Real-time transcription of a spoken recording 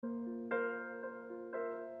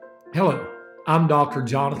Hello, I'm Dr.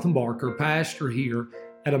 Jonathan Barker, pastor here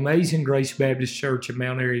at Amazing Grace Baptist Church in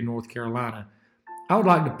Mount Airy, North Carolina. I would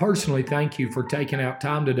like to personally thank you for taking out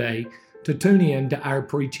time today to tune in to our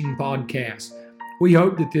preaching podcast. We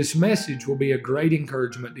hope that this message will be a great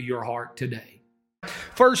encouragement to your heart today.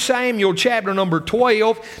 1 Samuel chapter number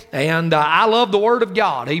 12, and I love the Word of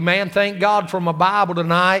God. Amen. Thank God for my Bible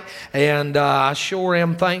tonight, and I sure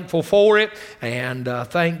am thankful for it, and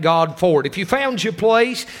thank God for it. If you found your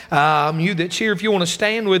place, you that's here, if you want to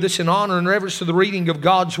stand with us in honor and reverence to the reading of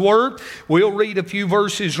God's Word, we'll read a few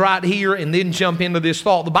verses right here and then jump into this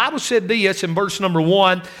thought. The Bible said this in verse number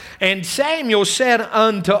 1, "And Samuel said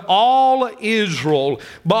unto all Israel,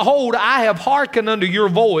 Behold, I have hearkened unto your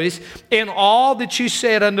voice in all that you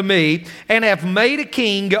said unto me, and have made a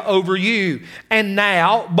king over you. And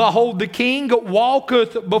now, behold, the king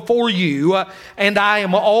walketh before you, and I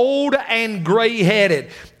am old and gray-headed.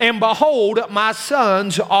 And behold, my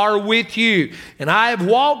sons are with you. And I have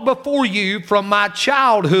walked before you from my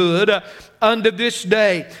childhood unto this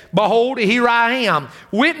day. Behold, here I am.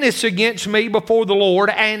 Witness against me before the Lord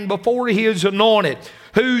and before his anointed.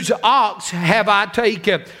 Whose ox have I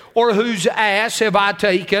taken? Or whose ass have I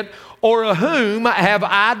taken? Or whom have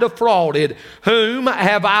I defrauded? Whom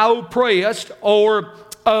have I oppressed? Or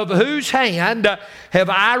of whose hand have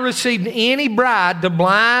I received any bribe to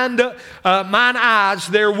blind mine eyes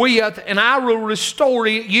therewith? And I will restore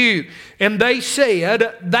it you. And they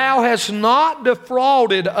said, Thou hast not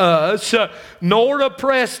defrauded us, nor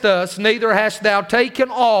oppressed us, neither hast thou taken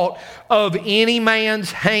aught of any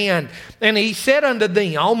man's hand. And he said unto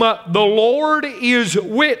them, The Lord is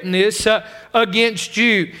witness against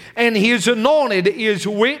you, and his anointed is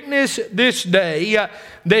witness this day,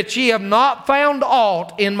 that ye have not found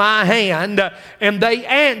aught in my hand. And they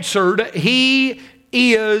answered, He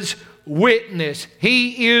is witness.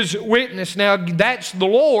 He is witness. Now that's the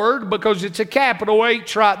Lord, because it's a capital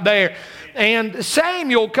H right there. And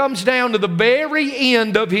Samuel comes down to the very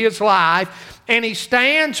end of his life, and he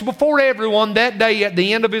stands before everyone that day at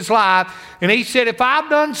the end of his life, and he said, if I've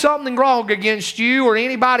done something wrong against you or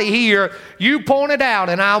anybody here, you point it out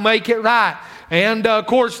and I'll make it right. And of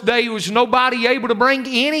course, there was nobody able to bring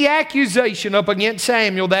any accusation up against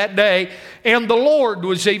Samuel that day, and the Lord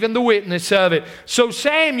was even the witness of it. So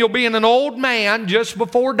Samuel, being an old man just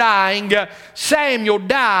before dying, Samuel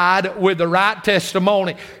died with the right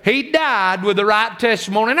testimony. He died with the right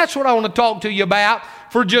testimony, and that's what I want to talk to you about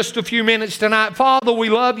for just a few minutes tonight. Father, we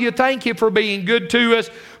love you. Thank you for being good to us.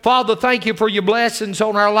 Father, thank you for your blessings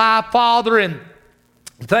on our life, Father, and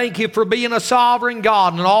thank you for being a sovereign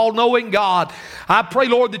God and an all-knowing God. I pray,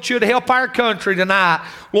 Lord, that you'd help our country tonight.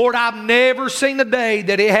 Lord, I've never seen a day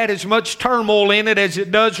that it had as much turmoil in it as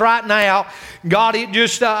it does right now. God, it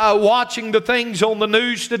just watching the things on the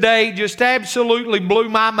news today just absolutely blew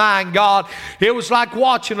my mind, God. It was like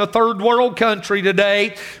watching a third world country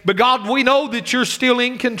today. But God, we know that you're still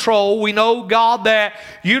in control. We know, God, that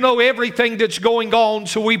you know everything that's going on.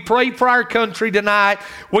 So we pray for our country tonight.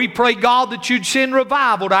 We pray, God, that you'd send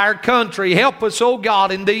revival to our country. Help us, oh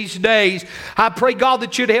God, in these days. I pray, God,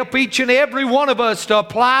 that you'd help each and every one of us to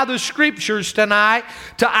apply the scriptures tonight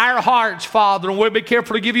to our hearts, Father, and we'll be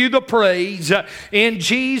careful to give you the praise. In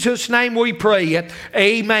Jesus' name we pray it.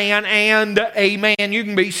 Amen and amen. You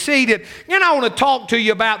can be seated. And I want to talk to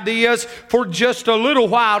you about this for just a little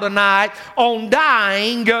while tonight on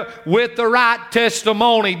dying with the right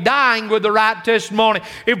testimony. Dying with the right testimony.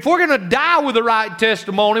 If we're going to die with the right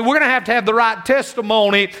testimony, we're going to have the right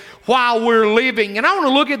testimony while we're living. And I want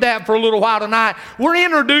to look at that for a little while tonight. We're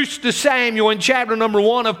introduced to Samuel in chapter number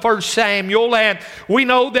 1 of 1 Samuel, and we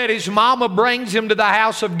know that his mama brings him to the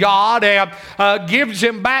house of God and gives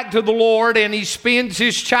him back to the Lord, and he spends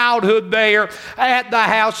his childhood there at the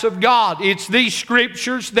house of God. It's these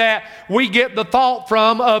scriptures that we get the thought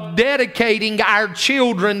from of dedicating our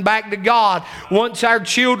children back to God. Once our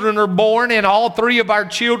children are born, and all three of our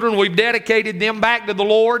children, we've dedicated them back to the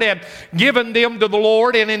Lord and given them to the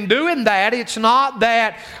Lord. And in doing that, it's not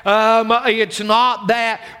that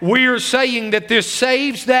we're saying that this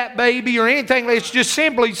saves that baby or anything. It's just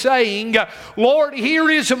simply saying, Lord, here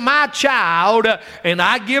is my child, and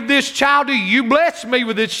I give this child to you. You bless me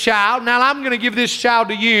with this child. Now I'm going to give this child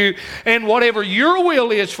to you, and whatever your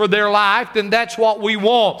will is for their life, then that's what we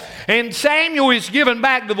want. And Samuel is given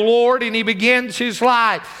back to the Lord, and he begins his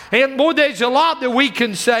life. And boy, there's a lot that we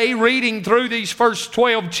can say reading through these first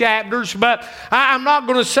 12 chapters, but I'm not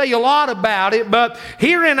going to say a lot about it. But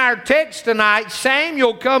here in our text tonight,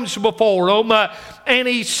 Samuel comes before them, and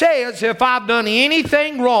he says, if I've done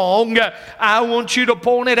anything wrong, I want you to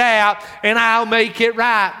point it out and I'll make it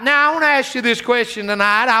right. Now, I want to ask you this question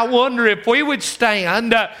tonight. I wonder if we would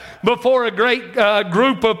stand before a great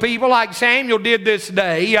group of people like Samuel did this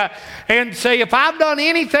day and say, if I've done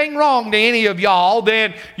anything wrong to any of y'all,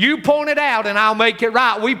 then you point it out and I'll make it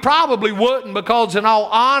right. We probably wouldn't, because in all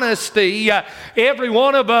honesty, every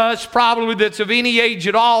one of us probably that's of any age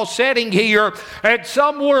at all sitting here, at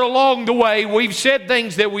somewhere along the way, we've said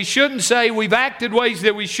things that we shouldn't say, we've acted ways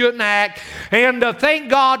that we shouldn't act, and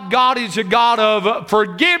thank God, God is a God of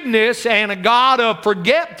forgiveness and a God of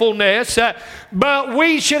forgetfulness. But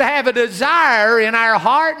we should have a desire in our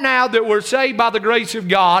heart now that we're saved by the grace of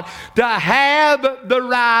God to have the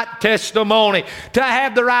right testimony. To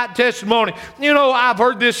have the right testimony. You know, I've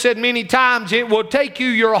heard this said many times, it will take you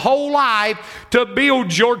your whole life to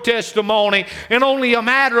build your testimony, and only a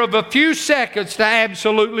matter of a few seconds to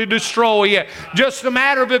absolutely destroy it. Just a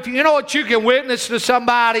matter of, if you know what, you can witness to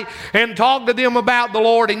somebody and talk to them about the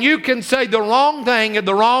Lord, and you can say the wrong thing at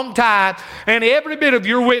the wrong time, and every bit of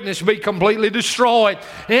your witness be completely destroyed.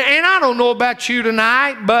 And I don't know about you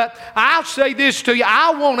tonight, but I'll say this to you.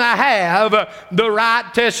 I want to have the right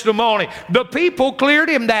testimony. The people cleared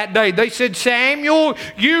him that day. They said, Samuel,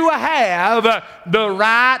 you have the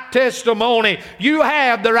right testimony. You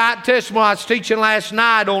have the right testimony. I was teaching last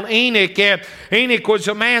night on Enoch, and Enoch was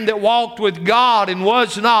a man that walked with God and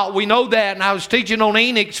was not. We know that. And I was teaching on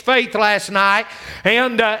Enoch's faith last night,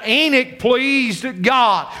 and Enoch pleased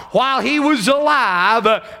God. While he was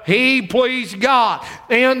alive, he pleased God.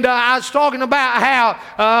 And I was talking about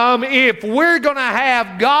how if we're going to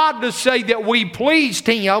have God to say that we pleased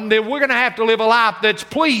him, then we're going to have to live a life that's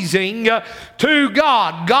pleasing to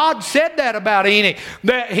God. God said that about Enoch,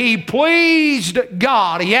 that he pleased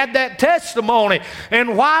God. He had that testimony.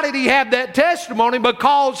 And why did he have that testimony?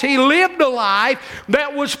 Because he lived a life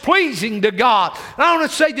that was pleasing to God. And I want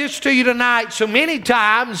to say this to you tonight. So many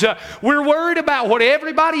times we're worried about what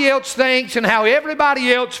everybody else thinks and how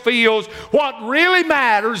everybody else feels. What really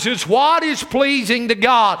matters is what is pleasing to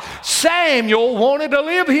God. Samuel wanted to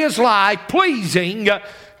live his life pleasing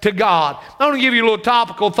to God. I want to give you a little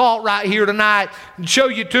topical thought right here tonight and show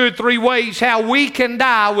you 2 or 3 ways how we can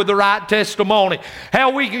die with the right testimony. How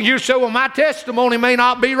we can, you say, well, my testimony may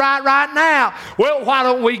not be right now. Well, why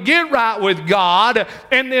don't we get right with God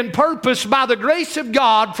and then purpose by the grace of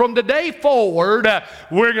God from today forward,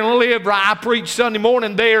 we're going to live right. I preached Sunday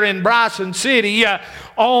morning there in Bryson City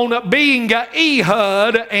on being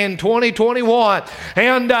Ehud in 2021.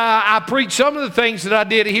 And I preached some of the things that I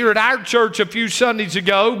did here at our church a few Sundays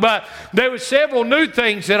ago, but there were several new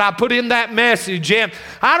things that I put in that message. And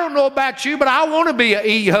I don't know about you, but I want to be an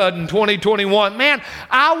Ehud in 2021. Man,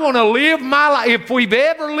 I want to live my life. If we've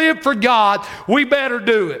ever lived for God, we better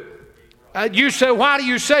do it. You say, why do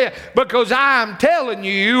you say it? Because I'm telling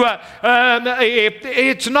you,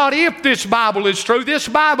 it's not if this Bible is true. This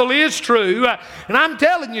Bible is true. And I'm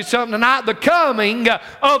telling you something tonight. The coming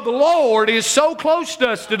of the Lord is so close to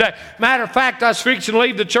us today. Matter of fact, I was fixing to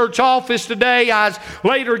leave the church office today. I was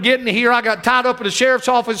later getting here. I got tied up at the sheriff's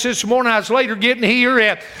office this morning. I was later getting here.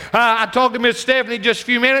 And I talked to Miss Stephanie just a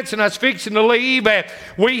few minutes, and I was fixing to leave. And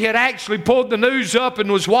we had actually pulled the news up and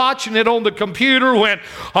was watching it on the computer when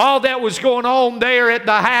all that was going on there at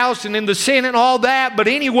the House and in the Senate and all that. But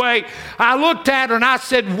anyway, I looked at her and I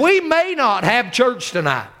said, we may not have church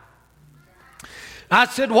tonight. I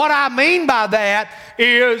said, what I mean by that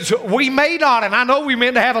is we may not, and I know we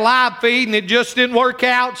meant to have a live feed and it just didn't work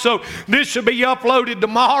out, so this should be uploaded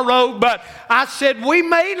tomorrow, but I said we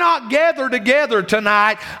may not gather together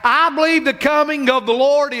tonight. I believe the coming of the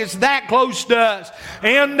Lord is that close to us.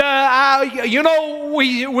 And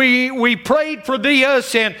we prayed for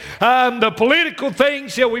this and the political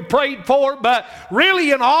things that we prayed for, but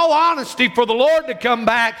really in all honesty, for the Lord to come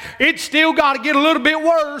back, it's still got to get a little bit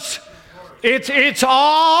worse. It's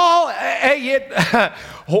all,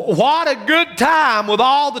 what a good time with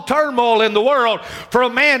all the turmoil in the world for a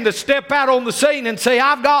man to step out on the scene and say,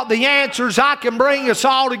 I've got the answers, I can bring us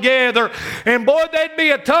all together. And boy, there'd be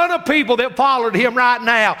a ton of people that followed him right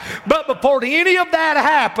now. But before any of that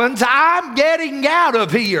happens, I'm getting out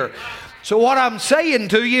of here. So what I'm saying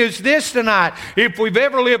to you is this tonight. If we've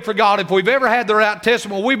ever lived for God, if we've ever had the right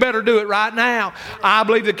testimony, we better do it right now. I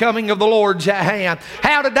believe the coming of the Lord's at hand.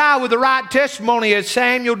 How to die with the right testimony as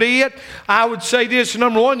Samuel did? I would say this.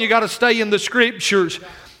 Number one, you got to stay in the Scriptures.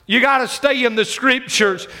 You got to stay in the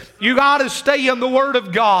Scriptures. You got to stay in the Word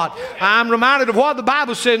of God. I'm reminded of what the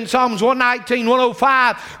Bible said in Psalms 119,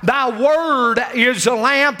 105. Thy Word is a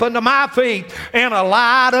lamp unto my feet and a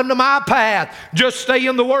light unto my path. Just stay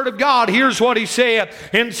in the Word of God. Here's what he said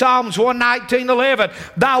in Psalms 119, 11.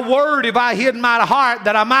 Thy Word have I hid in my heart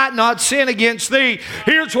that I might not sin against thee.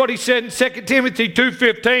 Here's what he said in 2 Timothy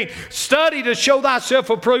 2:15. Study to show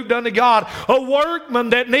thyself approved unto God, a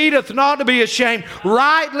workman that needeth not to be ashamed,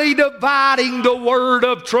 rightly dividing the word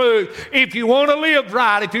of truth. If you want to live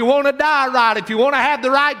right, if you want to die right, if you want to have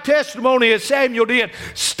the right testimony as Samuel did,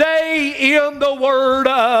 stay in the Word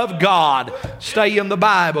of God. Stay in the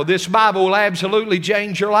Bible. This Bible will absolutely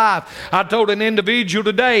change your life. I told an individual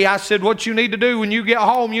today, I said, what you need to do when you get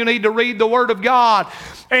home, you need to read the Word of God.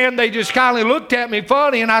 And they just kind of looked at me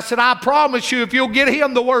funny, and I said, I promise you, if you'll get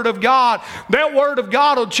him the Word of God, that Word of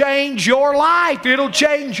God will change your life. It'll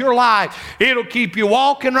change your life. It'll keep you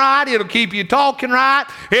walking right. It'll keep you talking right.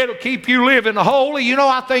 It'll keep you living holy. You know,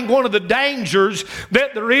 I think one of the dangers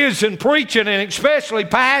that there is in preaching, and especially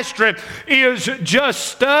pastoring, is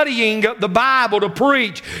just studying the Bible to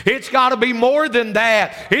preach. It's got to be more than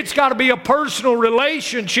that. It's got to be a personal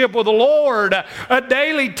relationship with the Lord, a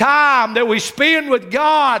daily time that we spend with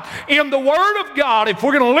God in the Word of God. If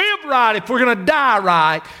we're going to live right, if we're going to die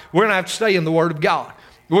right, we're going to have to stay in the Word of God.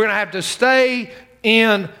 We're going to have to stay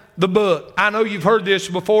in the book. I know you've heard this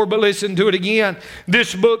before, but listen to it again.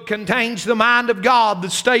 This book contains the mind of God,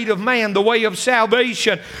 the state of man, the way of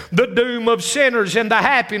salvation, the doom of sinners, and the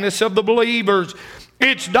happiness of the believers.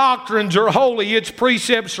 Its doctrines are holy. Its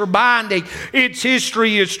precepts are binding. Its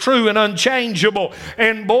history is true and unchangeable.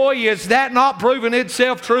 And boy, is that not proving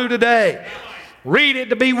itself true today. Read it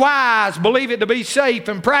to be wise, believe it to be safe,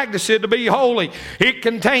 and practice it to be holy. It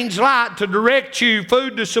contains light to direct you,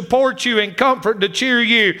 food to support you, and comfort to cheer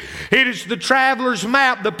you. It is the traveler's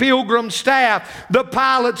map, the pilgrim's staff, the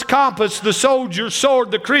pilot's compass, the soldier's sword,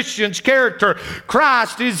 the Christian's character.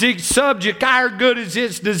 Christ is its subject, our good is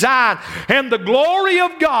its design, and the glory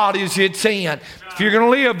of God is its end. If you're going to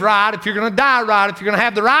live right, if you're going to die right, if you're going to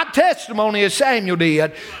have the right testimony as Samuel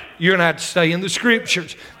did, you're going to have to stay in the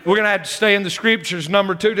Scriptures. We're going to have to stay in the Scriptures.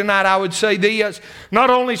 Number two tonight, I would say this.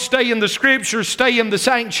 Not only stay in the Scriptures, stay in the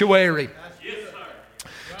sanctuary.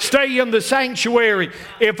 Stay in the sanctuary.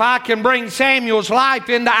 If I can bring Samuel's life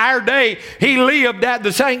into our day, he lived at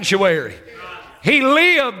the sanctuary. He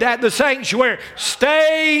lived at the sanctuary.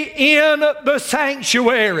 Stay in the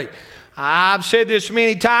sanctuary. I've said this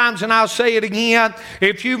many times and I'll say it again.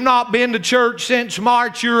 If you've not been to church since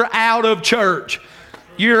March, you're out of church.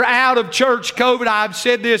 You're out of church, COVID. I've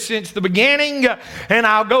said this since the beginning, and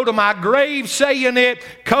I'll go to my grave saying it.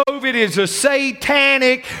 COVID is a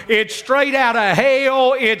satanic, it's straight out of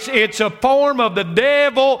hell, it's a form of the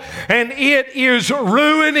devil, and it is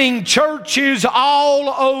ruining churches all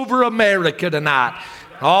over America tonight.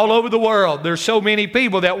 All over the world. There's so many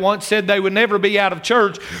people that once said they would never be out of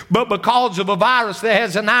church, but because of a virus that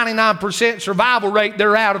has a 99% survival rate,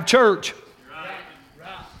 they're out of church.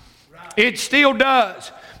 It still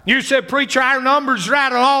does. You said, preacher, our numbers are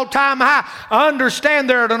at an all-time high. I understand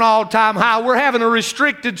they're at an all-time high. We're having a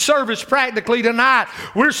restricted service practically tonight.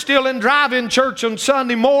 We're still in drive-in church on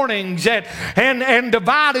Sunday mornings and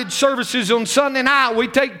divided services on Sunday night. We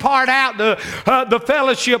take part out the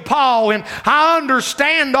fellowship hall, and I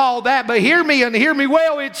understand all that, but hear me and hear me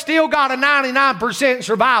well, it's still got a 99%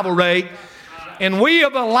 survival rate. And we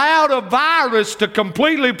have allowed a virus to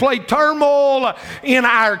completely play turmoil in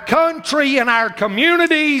our country, in our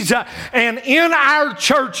communities, and in our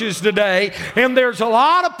churches today. And there's a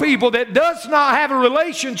lot of people that does not have a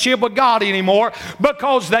relationship with God anymore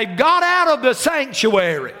because they've got out of the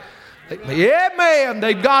sanctuary. Yeah, man,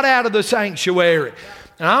 they've got out of the sanctuary.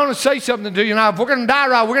 And I want to say something to you now. If we're going to die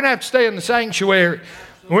right, we're going to have to stay in the sanctuary.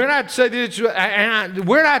 We're going to have to say this, we're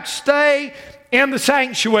going to have to stay in the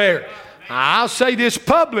sanctuary. I'll say this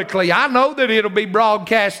publicly. I know that it'll be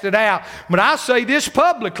broadcasted out, but I'll say this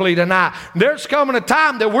publicly tonight. There's coming a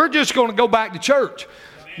time that we're just going to go back to church.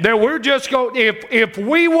 That we're just going, if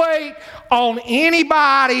we wait on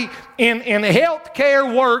anybody in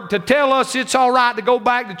healthcare work to tell us it's all right to go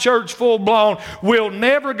back to church full blown, we'll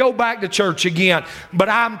never go back to church again. But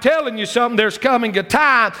I'm telling you something, there's coming a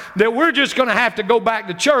time that we're just going to have to go back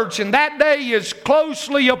to church, and that day is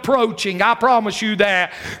closely approaching. I promise you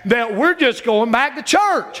that we're just going back to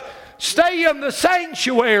church. Stay in the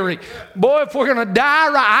sanctuary. Boy, if we're going to die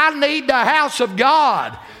right, I need the house of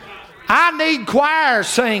God. I need choir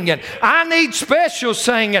singing. I need special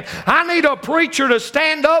singing. I need a preacher to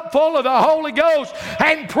stand up full of the Holy Ghost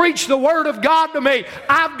and preach the Word of God to me.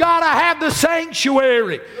 I've got to have the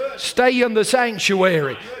sanctuary. Stay in the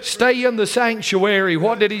sanctuary. Stay in the sanctuary.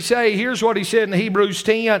 What did he say? Here's what he said in Hebrews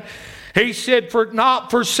 10. He said, for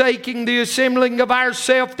not forsaking the assembling of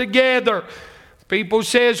ourselves together. People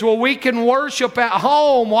says, well, we can worship at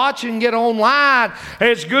home, watching it online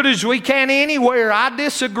as good as we can anywhere. I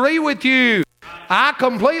disagree with you. I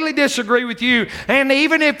completely disagree with you. And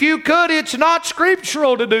even if you could, it's not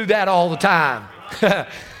scriptural to do that all the time.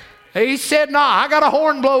 He said, no, I got a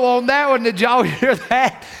horn blow on that one. Did y'all hear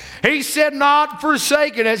that? He said, not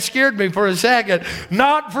forsaking. That scared me for a second.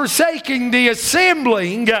 Not forsaking the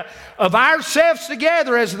assembling of ourselves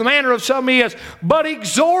together as the manner of some is, but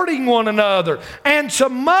exhorting one another. And so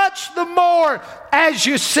much the more as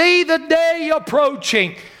you see the day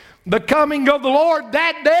approaching, the coming of the Lord,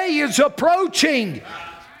 that day is approaching.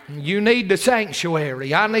 You need the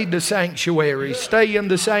sanctuary. I need the sanctuary. Stay in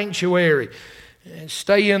the sanctuary.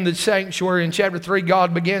 Stay in the sanctuary. In chapter 3,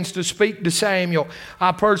 God begins to speak to Samuel.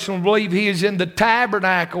 I personally believe he is in the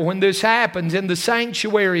tabernacle when this happens, in the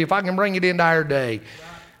sanctuary, if I can bring it into our day,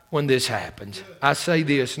 when this happens. I say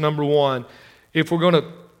this, number one, if we're going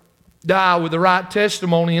to die with the right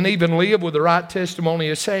testimony and even live with the right testimony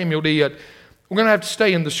as Samuel did, we're going to have to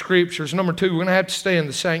stay in the scriptures. Number two, we're going to have to stay in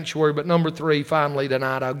the sanctuary. But number three, finally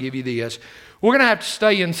tonight, I'll give you this. We're going to have to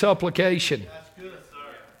stay in supplication.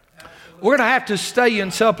 We're going to have to stay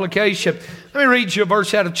in supplication. Let me read you a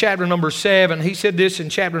verse out of chapter number 7. He said this in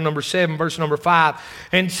chapter number 7, verse number 5.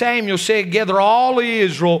 And Samuel said, gather all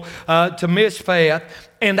Israel to Mizpah,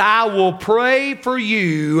 and I will pray for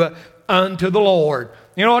you unto the Lord.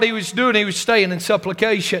 You know what he was doing? He was staying in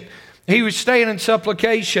supplication. He was staying in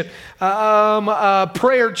supplication.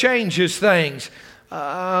 Prayer changes things.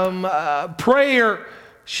 Prayer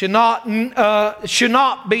should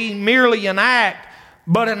not be merely an act,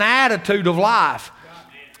 but an attitude of life.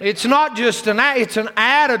 It's not just an act, it's an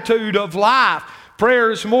attitude of life. Prayer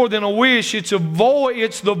is more than a wish. It's the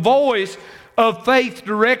voice of faith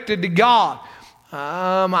directed to God.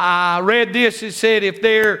 I read this. It said, if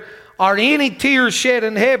there are any tears shed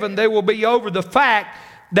in heaven, they will be over the fact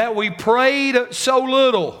that we prayed so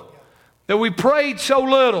little. That we prayed so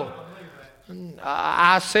little.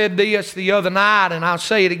 I said this the other night, and I'll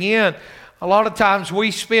say it again. A lot of times we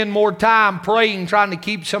spend more time praying, trying to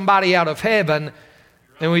keep somebody out of heaven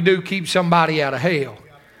than we do keep somebody out of hell.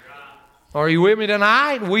 Are you with me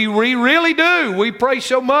tonight? We really do. We pray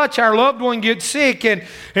so much, our loved one gets sick. And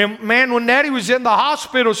man, when Daddy was in the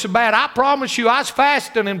hospital so bad, I promise you, I was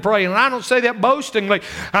fasting and praying. And I don't say that boastingly.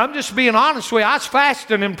 I'm just being honest with you. I was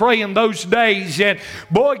fasting and praying those days. And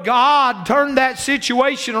boy, God turned that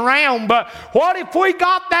situation around. But what if we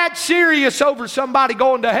got that serious over somebody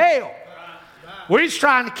going to hell? We're just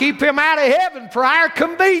trying to keep him out of heaven for our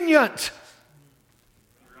convenience.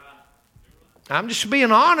 I'm just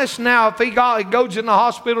being honest now. If he goes in the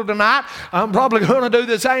hospital tonight, I'm probably going to do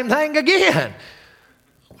the same thing again.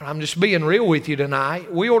 But I'm just being real with you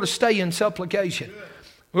tonight. We ought to stay in supplication.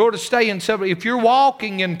 We ought to stay in supplication. If you're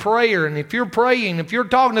walking in prayer and if you're praying, if you're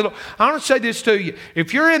talking to the Lord, I want to say this to you.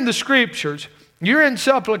 If you're in the scriptures, you're in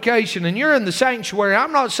supplication and you're in the sanctuary,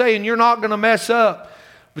 I'm not saying you're not going to mess up.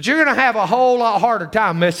 But you're going to have a whole lot harder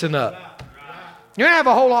time messing up. You're going to have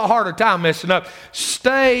a whole lot harder time messing up.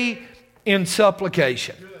 Stay in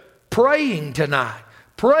supplication. Praying tonight.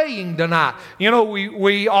 Praying tonight. You know,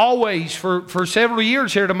 we always, for several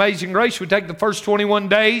years here at Amazing Grace, we take the first 21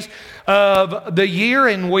 days of the year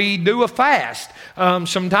and we do a fast.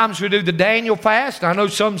 Sometimes we do the Daniel fast. I know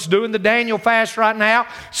some's doing the Daniel fast right now.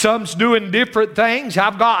 Some's doing different things.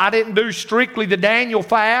 I didn't do strictly the Daniel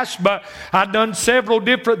fast, but I've done several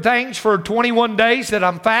different things for 21 days that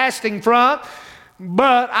I'm fasting from.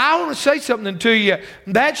 But I want to say something to you.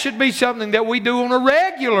 That should be something that we do on a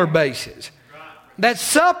regular basis. That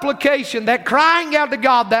supplication, that crying out to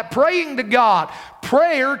God, that praying to God.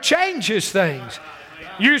 Prayer changes things.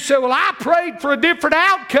 You say, well, I prayed for a different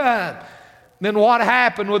outcome than what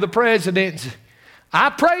happened with the presidency.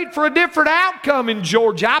 I prayed for a different outcome in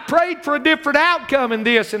Georgia. I prayed for a different outcome in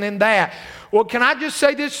this and in that. Well, can I just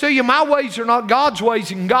say this to you? My ways are not God's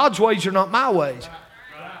ways, and God's ways are not my ways.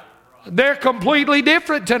 They're completely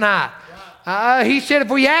different tonight. He said, if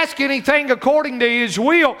we ask anything according to His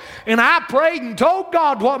will, and I prayed and told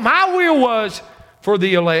God what my will was for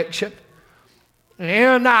the election.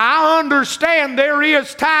 And I understand there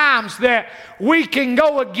is times that we can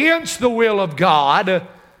go against the will of God.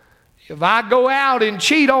 If I go out and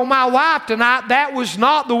cheat on my wife tonight, that was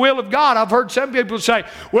not the will of God. I've heard some people say,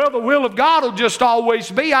 well, the will of God will just always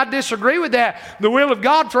be. I disagree with that. The will of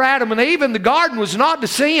God for Adam and Eve in the garden was not to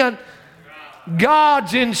sin.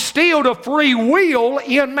 God's instilled a free will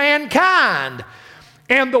in mankind.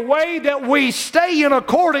 And the way that we stay in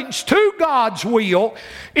accordance to God's will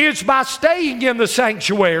is by staying in the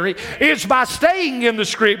sanctuary, is by staying in the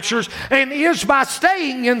Scriptures, and is by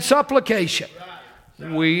staying in supplication.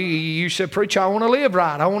 You said, preacher, I want to live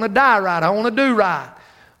right. I want to die right. I want to do right.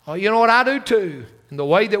 Oh, you know what? I do too. And the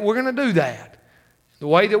way that we're going to do that, the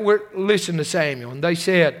way that we're, listen to Samuel. And they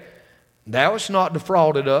said, thou hast not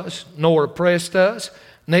defrauded us, nor oppressed us,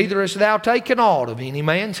 neither hast thou taken aught of any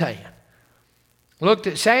man's hand. Looked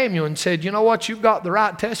at Samuel and said, you know what? You've got the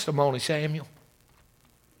right testimony, Samuel.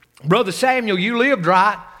 Brother Samuel, you lived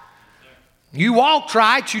right. You walked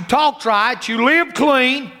right. You talked right. You lived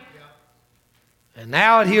clean. And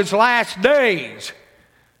now at his last days,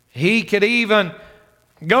 he could even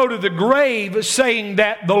go to the grave saying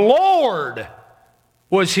that the Lord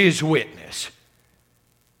was his witness,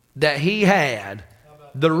 that he had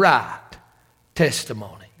the right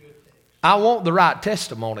testimony. I want the right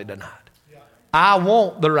testimony tonight. I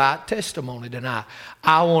want the right testimony tonight.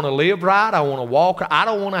 I want to live right. I want to walk. I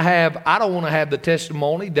don't want to have the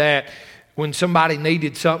testimony that when somebody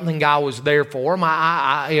needed something, I was there for them.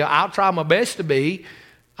 I'll try my best to be.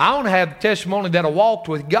 I want to have the testimony that I walked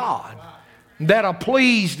with God, that I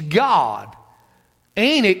pleased God.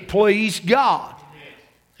 Enoch pleased God.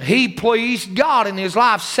 He pleased God in his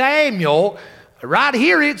life. Samuel, right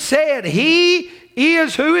here it said, he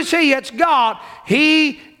is, who is he? It's God.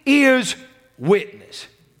 He is witness.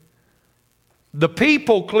 The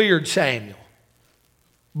people cleared Samuel,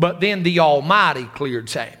 but then the Almighty cleared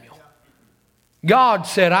Samuel. God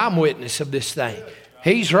said, I'm witness of this thing.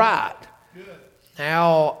 He's right.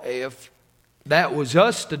 Now, if that was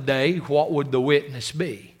us today, what would the witness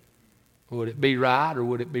be? Would it be right or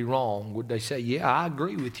would it be wrong? Would they say, yeah, I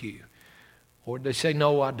agree with you? Or would they say,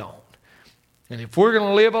 no, I don't? And if we're going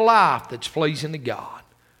to live a life that's pleasing to God,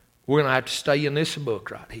 we're going to have to stay in this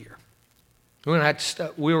book right here. We're going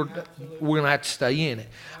to have to stay in it.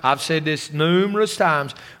 I've said this numerous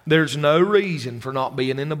times. There's no reason for not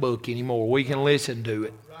being in the book anymore. We can listen to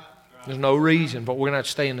it. There's no reason, but we're going to have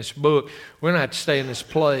to stay in this book. We're going to have to stay in this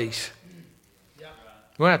place.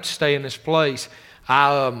 We're going to have to stay in this place.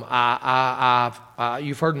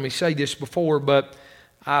 You've heard me say this before, but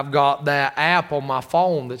I've got that app on my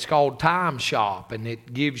phone that's called Time Shop, and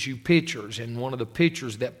it gives you pictures. And one of the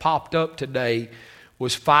pictures that popped up today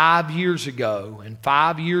was 5 years ago. And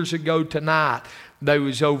 5 years ago tonight, there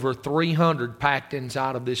was over 300 packed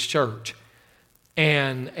inside of this church.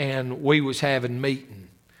 And we was having meeting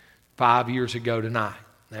 5 years ago tonight.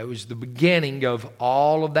 That was the beginning of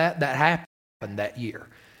all of that happened that year.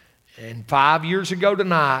 And 5 years ago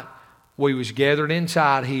tonight, we was gathered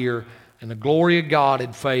inside here, and the glory of God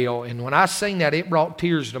had fell. And when I seen that, it brought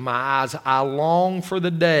tears to my eyes. I long for the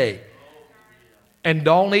day. And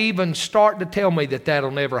don't even start to tell me that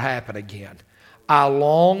that'll never happen again. I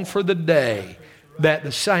long for the day that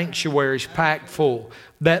the sanctuary's packed full,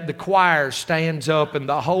 that the choir stands up and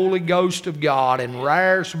the Holy Ghost of God and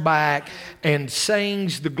rears back and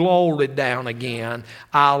sings the glory down again.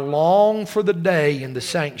 I long for the day in the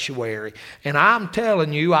sanctuary. And I'm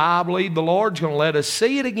telling you, I believe the Lord's going to let us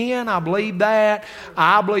see it again. I believe that.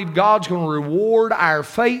 I believe God's going to reward our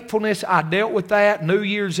faithfulness. I dealt with that New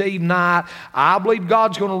Year's Eve night. I believe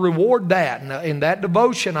God's going to reward that. And in that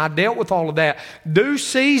devotion, I dealt with all of that. Due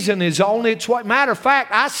season is on its way. Matter of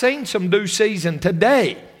fact, I seen some due season today.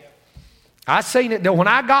 I seen it. When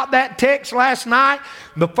I got that text last night,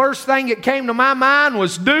 the first thing that came to my mind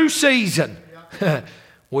was due season.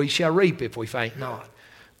 We shall reap if we faint not.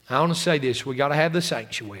 I want to say this. We got to have the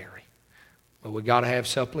sanctuary, but we got to have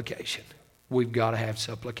supplication. We've got to have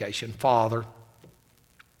supplication. Father,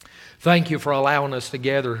 thank you for allowing us to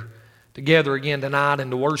gather together again tonight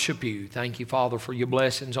and to worship you. Thank you, Father, for your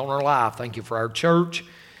blessings on our life. Thank you for our church.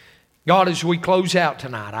 God, as we close out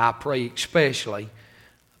tonight, I pray especially,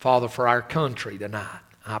 Father, for our country tonight.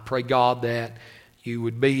 I pray, God, that you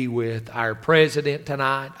would be with our president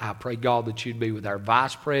tonight. I pray, God, that you'd be with our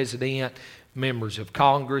vice president, members of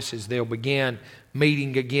Congress as they'll begin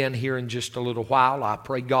meeting again here in just a little while. I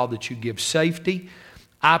pray, God, that you give safety.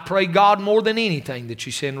 I pray, God, more than anything, that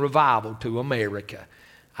you send revival to America.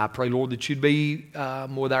 I pray, Lord, that you'd be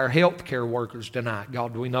with our health care workers tonight.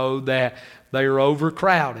 God, we know that they are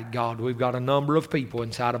overcrowded. God, we've got a number of people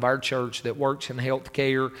inside of our church that works in health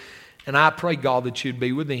care. And I pray, God, that you'd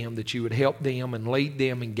be with them, that you would help them and lead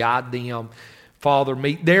them and guide them. Father,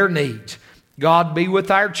 meet their needs. God, be with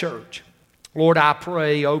our church. Lord, I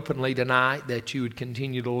pray openly tonight that you would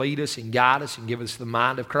continue to lead us and guide us and give us the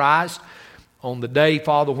mind of Christ on the day,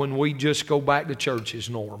 Father, when we just go back to church as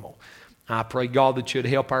normal. I pray, God, that you'd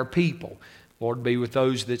help our people. Lord, be with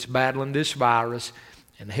those that's battling this virus.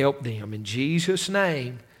 and help them. In Jesus'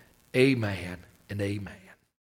 name, amen and amen.